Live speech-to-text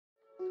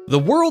The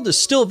world is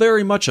still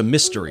very much a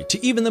mystery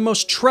to even the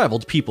most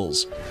traveled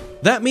peoples.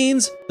 That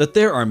means that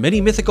there are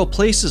many mythical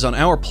places on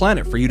our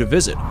planet for you to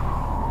visit,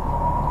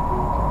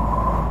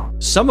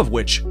 some of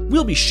which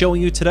we'll be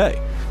showing you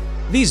today.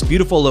 These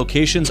beautiful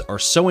locations are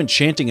so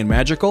enchanting and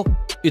magical,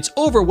 it's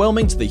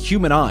overwhelming to the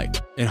human eye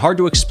and hard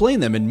to explain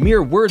them in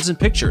mere words and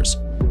pictures.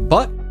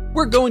 But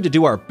we're going to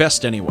do our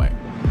best anyway.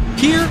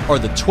 Here are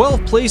the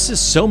 12 places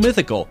so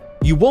mythical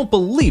you won't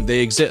believe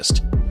they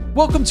exist.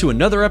 Welcome to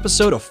another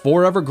episode of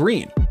Forever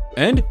Green.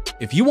 And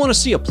if you want to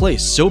see a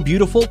place so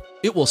beautiful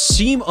it will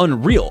seem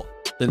unreal,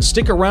 then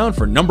stick around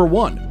for number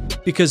 1,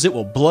 because it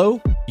will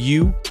blow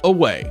you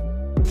away.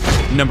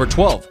 Number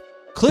 12.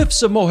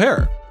 Cliffs of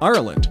Moher,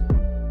 Ireland.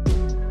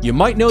 You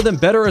might know them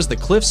better as the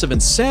Cliffs of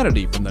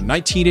Insanity from the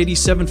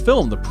 1987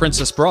 film The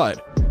Princess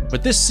Bride,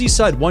 but this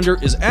seaside wonder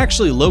is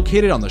actually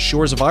located on the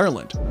shores of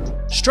Ireland.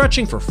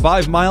 Stretching for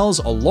 5 miles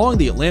along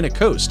the Atlantic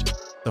coast,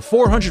 the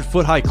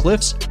 400-foot-high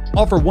cliffs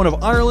offer one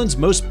of Ireland's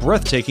most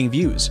breathtaking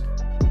views.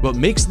 What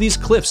makes these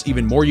cliffs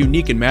even more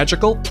unique and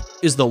magical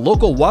is the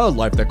local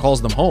wildlife that calls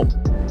them home.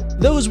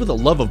 Those with a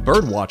love of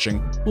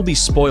birdwatching will be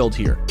spoiled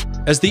here,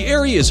 as the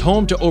area is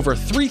home to over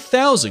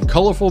 3,000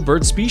 colorful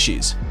bird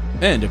species.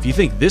 And if you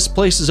think this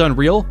place is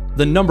unreal,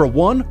 then number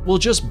 1 will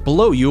just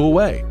blow you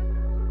away.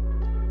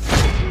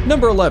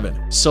 Number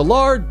 11.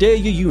 Salar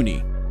de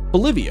Uyuni,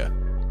 Bolivia.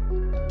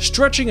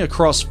 Stretching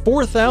across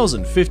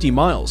 4,050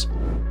 miles,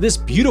 this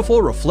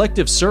beautiful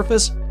reflective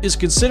surface is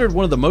considered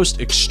one of the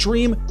most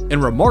extreme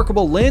and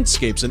remarkable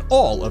landscapes in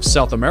all of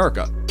South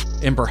America,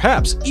 and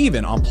perhaps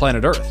even on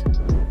planet Earth.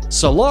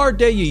 Salar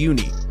de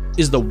Uyuni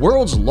is the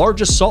world's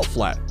largest salt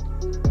flat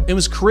and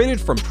was created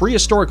from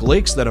prehistoric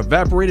lakes that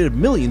evaporated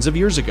millions of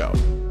years ago.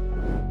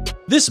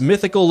 This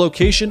mythical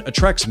location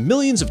attracts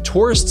millions of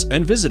tourists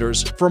and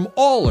visitors from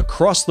all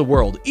across the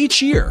world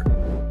each year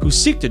who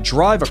seek to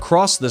drive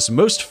across this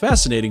most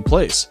fascinating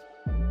place.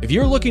 If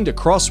you're looking to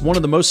cross one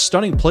of the most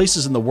stunning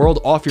places in the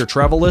world off your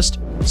travel list,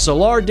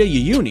 Salar de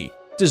Uyuni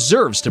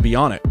deserves to be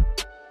on it.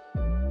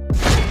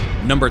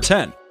 Number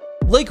 10.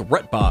 Lake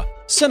Retba,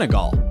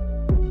 Senegal.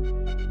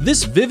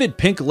 This vivid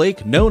pink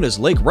lake known as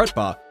Lake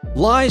Retba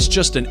lies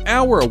just an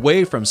hour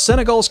away from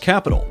Senegal's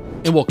capital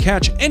and will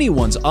catch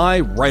anyone's eye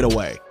right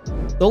away.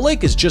 The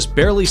lake is just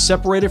barely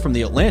separated from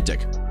the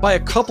Atlantic by a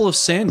couple of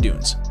sand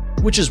dunes,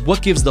 which is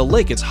what gives the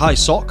lake its high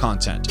salt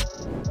content.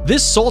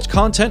 This salt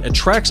content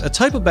attracts a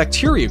type of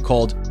bacteria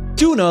called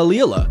Duna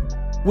lila,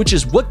 which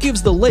is what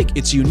gives the lake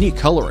its unique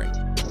coloring.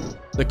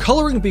 The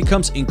coloring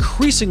becomes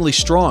increasingly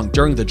strong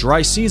during the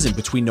dry season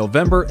between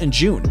November and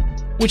June,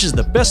 which is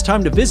the best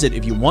time to visit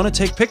if you want to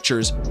take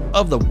pictures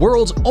of the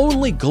world's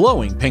only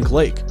glowing pink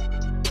lake.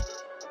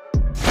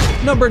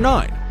 Number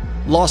 9.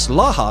 Los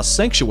Lajas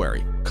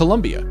Sanctuary,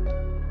 Colombia.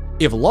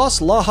 If Los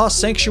Lajas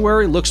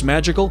Sanctuary looks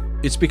magical,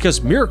 it's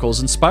because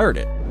miracles inspired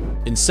it.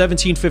 In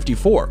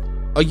 1754,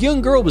 a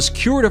young girl was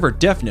cured of her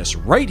deafness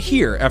right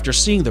here after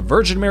seeing the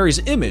Virgin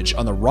Mary's image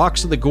on the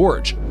rocks of the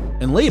gorge,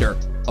 and later,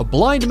 a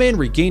blind man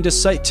regained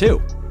his sight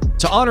too.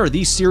 To honor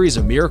these series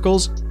of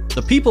miracles,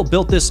 the people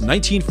built this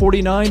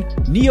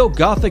 1949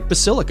 neo-Gothic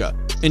basilica,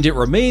 and it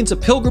remains a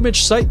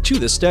pilgrimage site to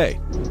this day.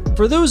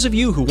 For those of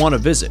you who want to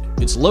visit,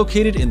 it's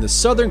located in the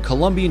southern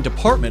Colombian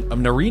department of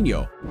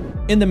Nariño,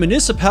 in the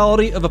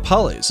municipality of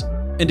Apales,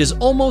 and is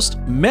almost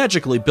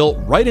magically built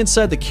right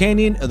inside the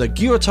canyon of the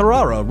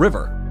Guatarrara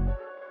River.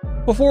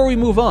 Before we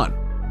move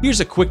on,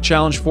 here's a quick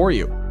challenge for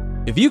you.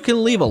 If you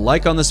can leave a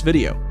like on this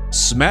video,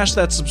 smash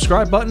that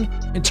subscribe button,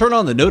 and turn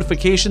on the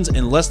notifications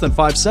in less than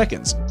 5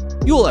 seconds,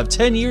 you will have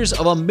 10 years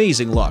of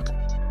amazing luck.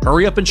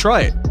 Hurry up and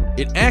try it.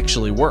 It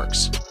actually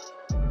works.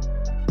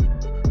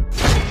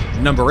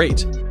 Number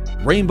 8.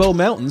 Rainbow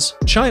Mountains,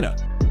 China.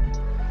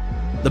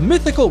 The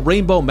mythical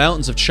Rainbow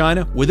Mountains of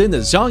China within the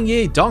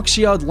Zhangye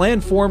Dongxiao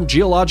Landform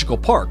Geological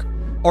Park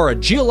are a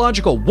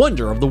geological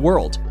wonder of the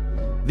world.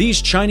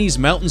 These Chinese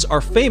mountains are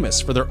famous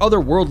for their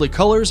otherworldly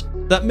colors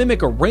that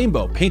mimic a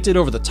rainbow painted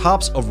over the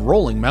tops of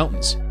rolling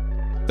mountains.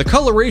 The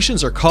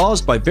colorations are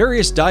caused by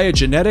various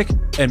diagenetic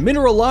and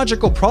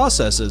mineralogical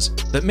processes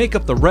that make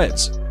up the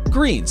reds,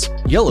 greens,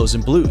 yellows,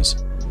 and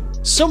blues.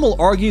 Some will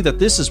argue that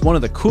this is one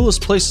of the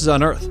coolest places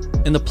on Earth,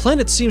 and the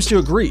planet seems to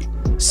agree,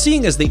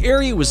 seeing as the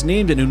area was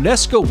named an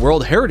UNESCO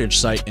World Heritage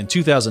Site in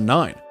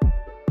 2009.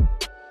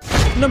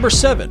 Number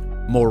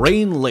 7.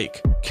 Moraine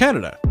Lake,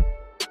 Canada.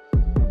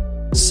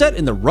 Set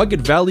in the rugged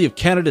valley of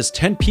Canada's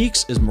 10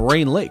 peaks is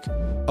Moraine Lake,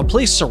 a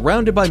place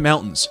surrounded by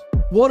mountains,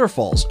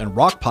 waterfalls, and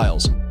rock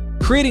piles,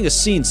 creating a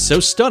scene so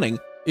stunning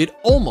it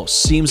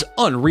almost seems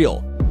unreal.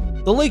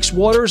 The lake's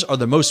waters are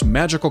the most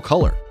magical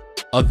color,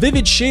 a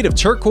vivid shade of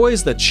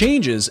turquoise that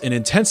changes in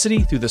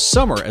intensity through the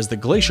summer as the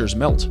glaciers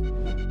melt.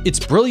 Its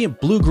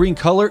brilliant blue-green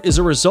color is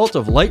a result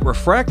of light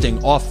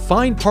refracting off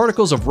fine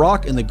particles of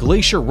rock in the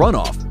glacier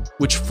runoff,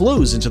 which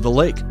flows into the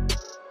lake.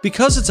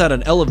 Because it's at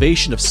an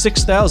elevation of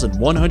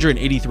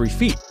 6,183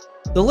 feet,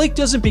 the lake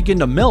doesn't begin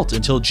to melt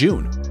until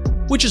June,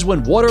 which is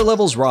when water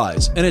levels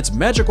rise and its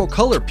magical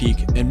color peak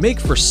and make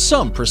for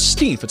some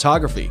pristine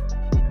photography.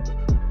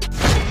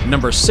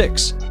 Number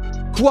 6.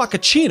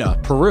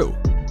 Huacachina, Peru.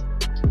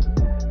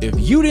 If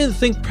you didn't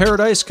think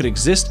paradise could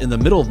exist in the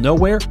middle of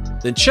nowhere,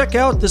 then check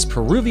out this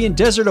Peruvian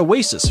desert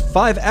oasis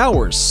 5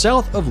 hours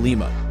south of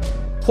Lima.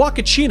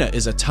 Huacachina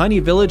is a tiny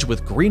village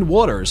with green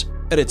waters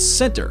at its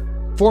center,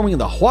 forming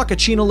the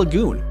Huacachina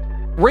Lagoon.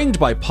 Ringed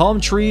by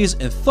palm trees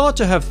and thought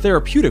to have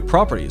therapeutic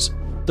properties,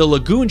 the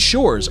lagoon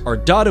shores are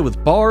dotted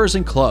with bars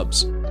and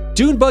clubs.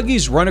 Dune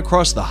buggies run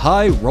across the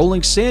high,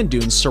 rolling sand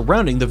dunes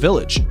surrounding the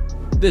village.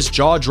 This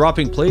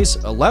jaw-dropping place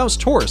allows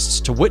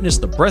tourists to witness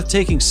the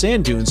breathtaking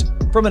sand dunes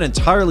from an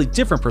entirely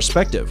different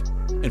perspective,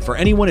 and for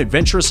anyone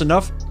adventurous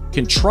enough,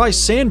 can try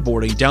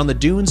sandboarding down the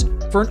dunes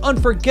for an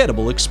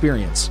unforgettable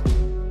experience.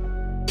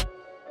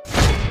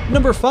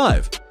 Number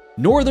 5.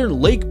 Northern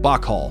Lake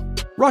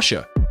Baikal,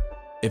 Russia.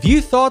 If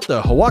you thought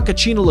the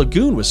Huacachina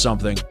Lagoon was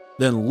something,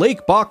 then Lake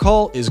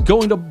Baikal is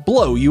going to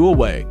blow you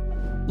away.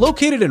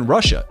 Located in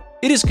Russia,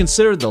 it is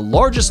considered the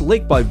largest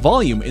lake by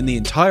volume in the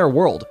entire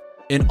world,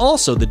 and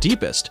also the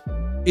deepest.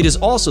 It is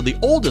also the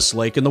oldest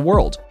lake in the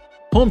world,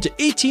 home to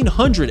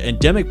 1,800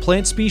 endemic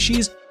plant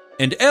species,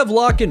 and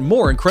Evlock and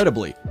more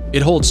incredibly,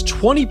 it holds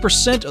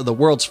 20% of the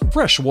world's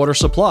freshwater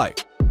supply.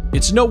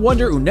 It's no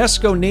wonder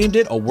UNESCO named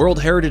it a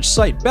World Heritage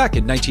Site back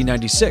in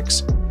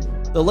 1996.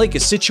 The lake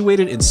is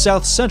situated in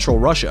south-central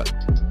Russia,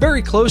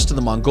 very close to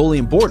the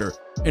Mongolian border,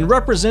 and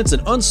represents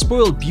an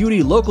unspoiled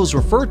beauty locals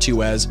refer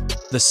to as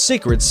the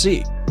Sacred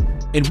Sea.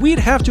 And we'd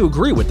have to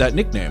agree with that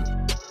nickname.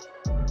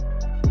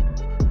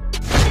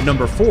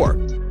 Number 4.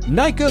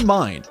 Nika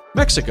Mine,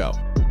 Mexico.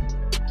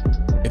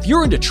 If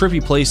you're into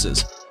trippy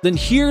places, then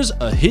here's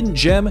a hidden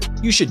gem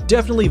you should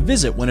definitely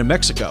visit when in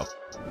Mexico.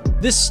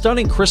 This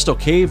stunning crystal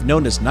cave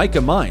known as Nika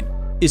Mine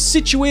is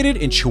situated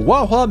in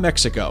Chihuahua,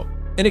 Mexico,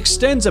 and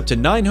extends up to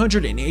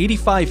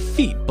 985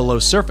 feet below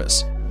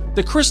surface.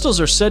 The crystals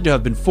are said to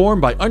have been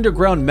formed by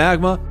underground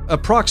magma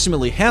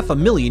approximately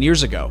 500,000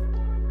 years ago.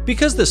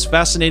 Because this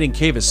fascinating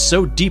cave is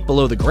so deep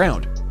below the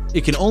ground,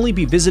 it can only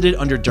be visited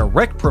under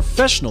direct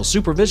professional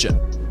supervision.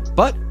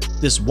 But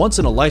this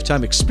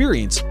once-in-a-lifetime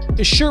experience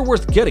is sure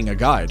worth getting a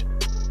guide.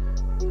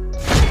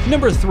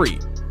 Number 3.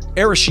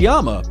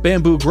 Arashiyama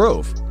Bamboo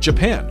Grove,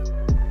 Japan.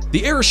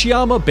 The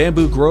Arashiyama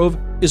Bamboo Grove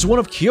is one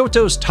of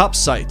Kyoto's top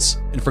sites,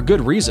 and for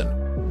good reason.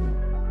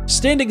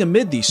 Standing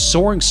amid these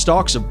soaring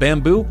stalks of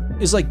bamboo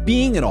is like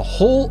being in a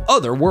whole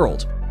other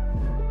world.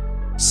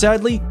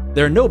 Sadly,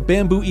 there are no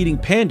bamboo-eating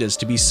pandas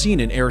to be seen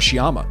in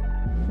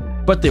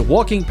Arashiyama, but the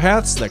walking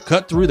paths that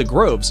cut through the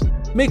groves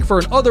make for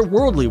an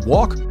otherworldly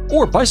walk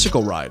or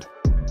bicycle ride.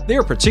 They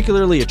are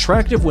particularly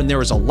attractive when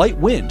there is a light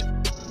wind,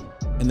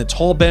 and the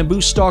tall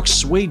bamboo stalks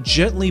sway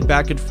gently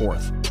back and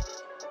forth.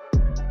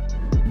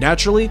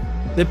 Naturally,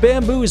 the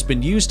bamboo has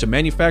been used to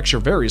manufacture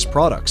various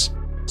products,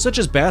 such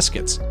as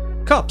baskets,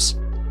 cups,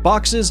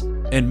 boxes,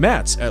 and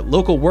mats at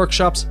local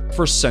workshops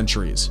for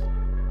centuries.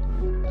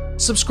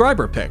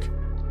 Subscriber pick.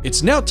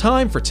 It's now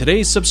time for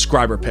today's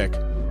subscriber pick.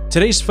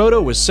 Today's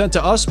photo was sent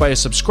to us by a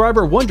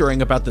subscriber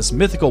wondering about this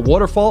mythical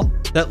waterfall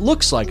that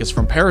looks like it's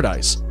from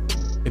paradise.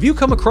 If you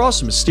come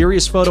across a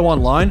mysterious photo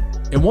online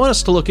and want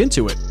us to look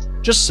into it,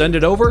 just send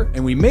it over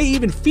and we may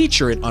even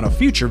feature it on a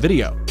future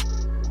video.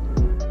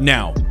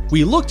 Now,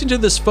 we looked into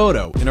this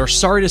photo and are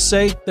sorry to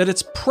say that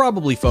it's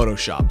probably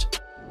photoshopped.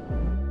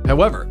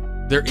 However,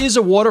 there is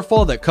a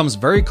waterfall that comes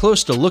very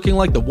close to looking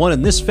like the one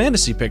in this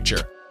fantasy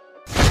picture.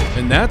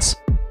 And that's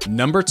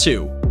number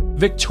 2,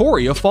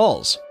 Victoria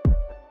Falls.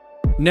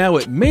 Now,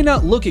 it may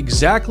not look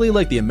exactly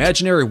like the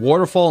imaginary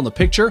waterfall in the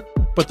picture,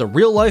 but the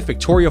real-life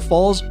Victoria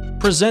Falls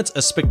presents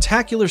a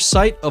spectacular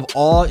sight of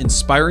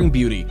awe-inspiring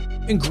beauty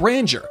and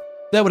grandeur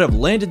that would have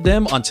landed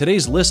them on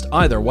today's list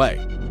either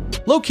way.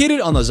 Located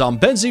on the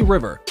Zambezi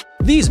River,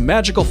 these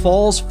magical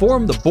falls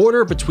form the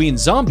border between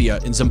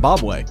Zambia and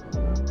Zimbabwe.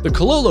 The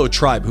Kololo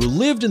tribe who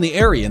lived in the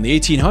area in the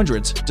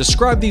 1800s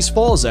described these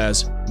falls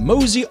as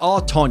Mozi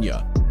a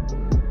Tonya,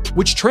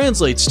 which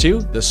translates to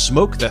the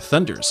smoke that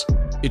thunders.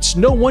 It's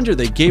no wonder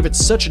they gave it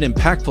such an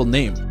impactful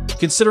name,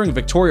 considering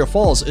Victoria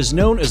Falls is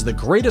known as the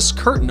greatest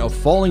curtain of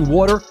falling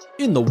water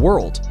in the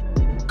world.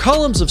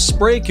 Columns of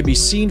spray can be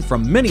seen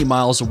from many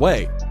miles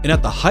away, and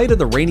at the height of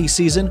the rainy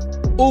season,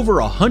 over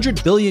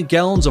 100 billion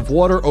gallons of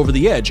water over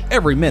the edge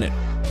every minute,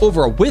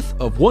 over a width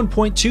of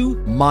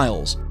 1.2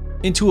 miles,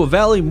 into a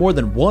valley more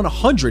than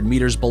 100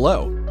 meters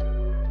below.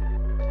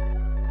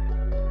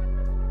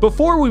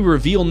 Before we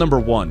reveal number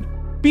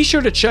 1, be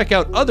sure to check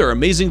out other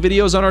amazing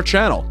videos on our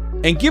channel,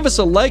 and give us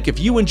a like if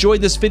you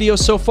enjoyed this video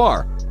so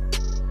far.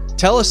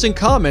 Tell us in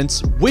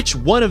comments which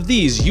one of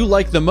these you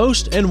like the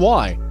most and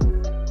why.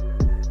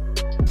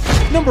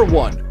 Number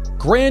 1.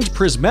 Grand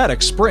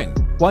Prismatic Spring,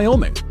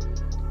 Wyoming.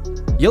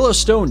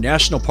 Yellowstone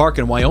National Park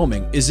in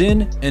Wyoming is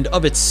in and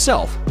of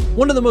itself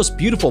one of the most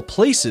beautiful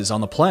places on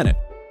the planet.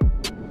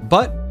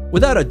 But,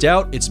 without a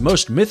doubt, its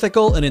most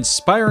mythical and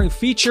inspiring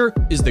feature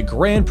is the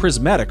Grand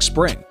Prismatic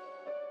Spring.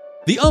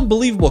 The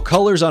unbelievable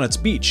colors on its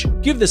beach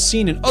give the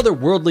scene an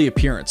otherworldly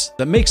appearance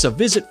that makes a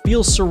visit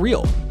feel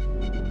surreal.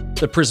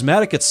 The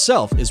prismatic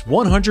itself is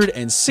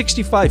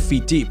 165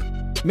 feet deep,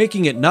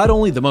 making it not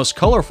only the most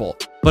colorful,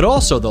 but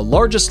also the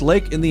largest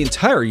lake in the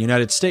entire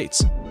United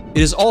States.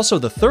 It is also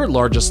the third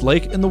largest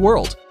lake in the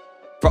world.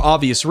 For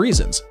obvious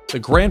reasons, the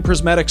Grand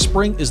Prismatic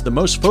Spring is the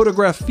most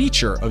photographed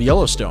feature of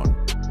Yellowstone.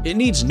 It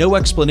needs no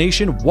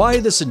explanation why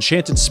this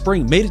enchanted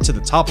spring made it to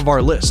the top of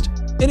our list,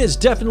 and is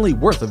definitely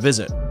worth a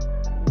visit.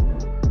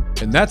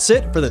 And that's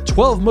it for the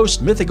 12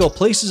 most mythical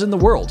places in the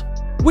world.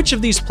 Which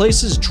of these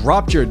places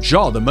dropped your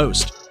jaw the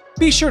most?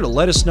 Be sure to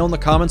let us know in the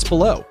comments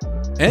below.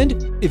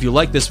 And if you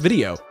like this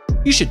video,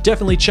 you should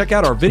definitely check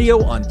out our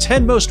video on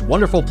 10 most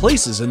wonderful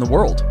places in the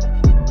world.